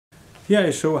Here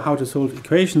I show how to solve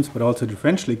equations, but also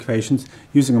differential equations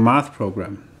using a math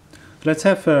program. Let's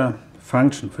have a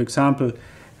function, for example,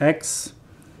 x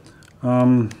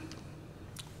to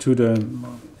the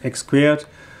x squared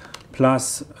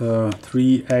plus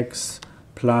 3x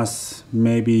plus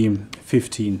maybe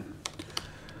 15.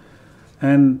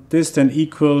 And this then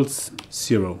equals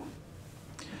 0.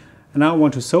 And now I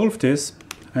want to solve this,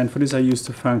 and for this I use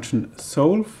the function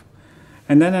solve.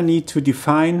 And then I need to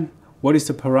define what is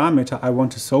the parameter I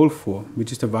want to solve for,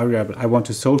 which is the variable I want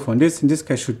to solve for. And this, in this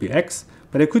case, should be x,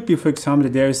 but it could be, for example,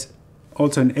 that there is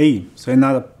also an a, so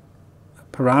another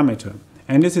parameter.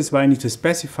 And this is why I need to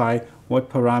specify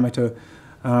what parameter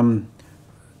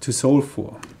to solve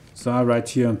for. So I write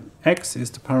here x is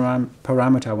the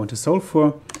parameter I want to solve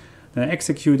for, then I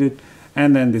execute it,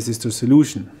 and then this is the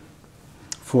solution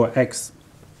for x.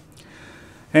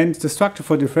 And the structure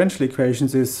for differential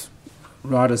equations is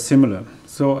rather similar.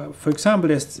 So, for example,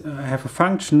 I have a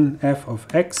function f of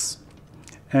x,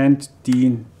 and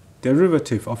the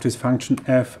derivative of this function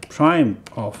f prime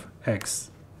of x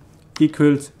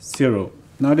equals 0.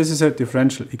 Now this is a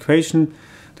differential equation,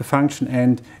 the function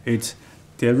and its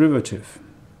derivative.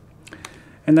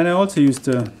 And then I also use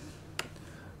the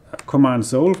command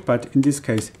solve, but in this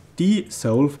case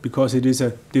desolve, because it is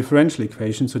a differential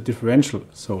equation, so differential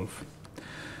solve.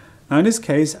 Now in this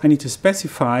case I need to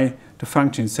specify the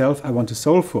function itself I want to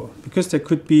solve for, because there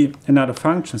could be another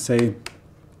function, say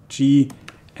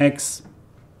gx.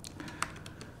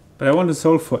 But I want to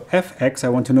solve for fx, I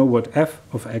want to know what f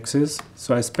of x is,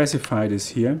 so I specify this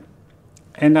here.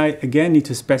 And I again need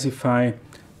to specify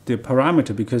the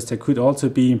parameter, because there could also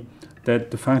be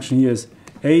that the function here is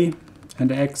a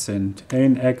and x and a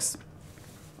and x,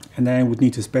 and then I would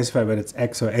need to specify whether it's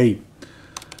x or a.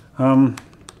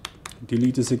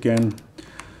 Delete this again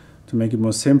to make it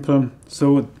more simple.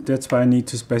 So that's why I need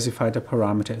to specify the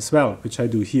parameter as well, which I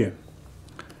do here.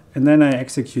 And then I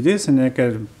execute this, and I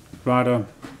get a rather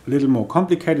little more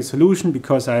complicated solution,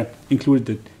 because I included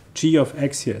the g of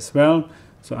x here as well.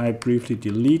 So I briefly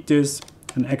delete this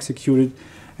and execute it.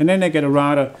 And then I get a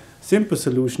rather simple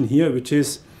solution here, which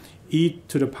is e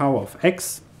to the power of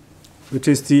x, which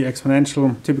is the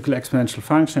typical exponential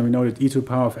function. We know that e to the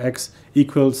power of x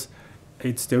equals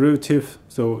its derivative.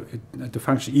 So the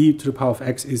function e to the power of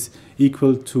x is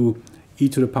equal to e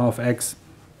to the power of x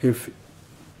if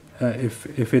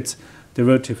it's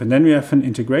derivative. And then we have an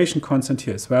integration constant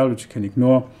here as well, which you can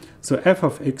ignore. So f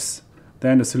of x,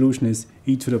 then the solution is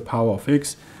e to the power of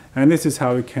x. And this is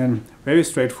how we can very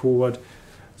straightforward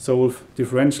solve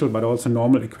differential but also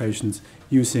normal equations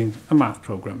using a math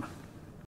program.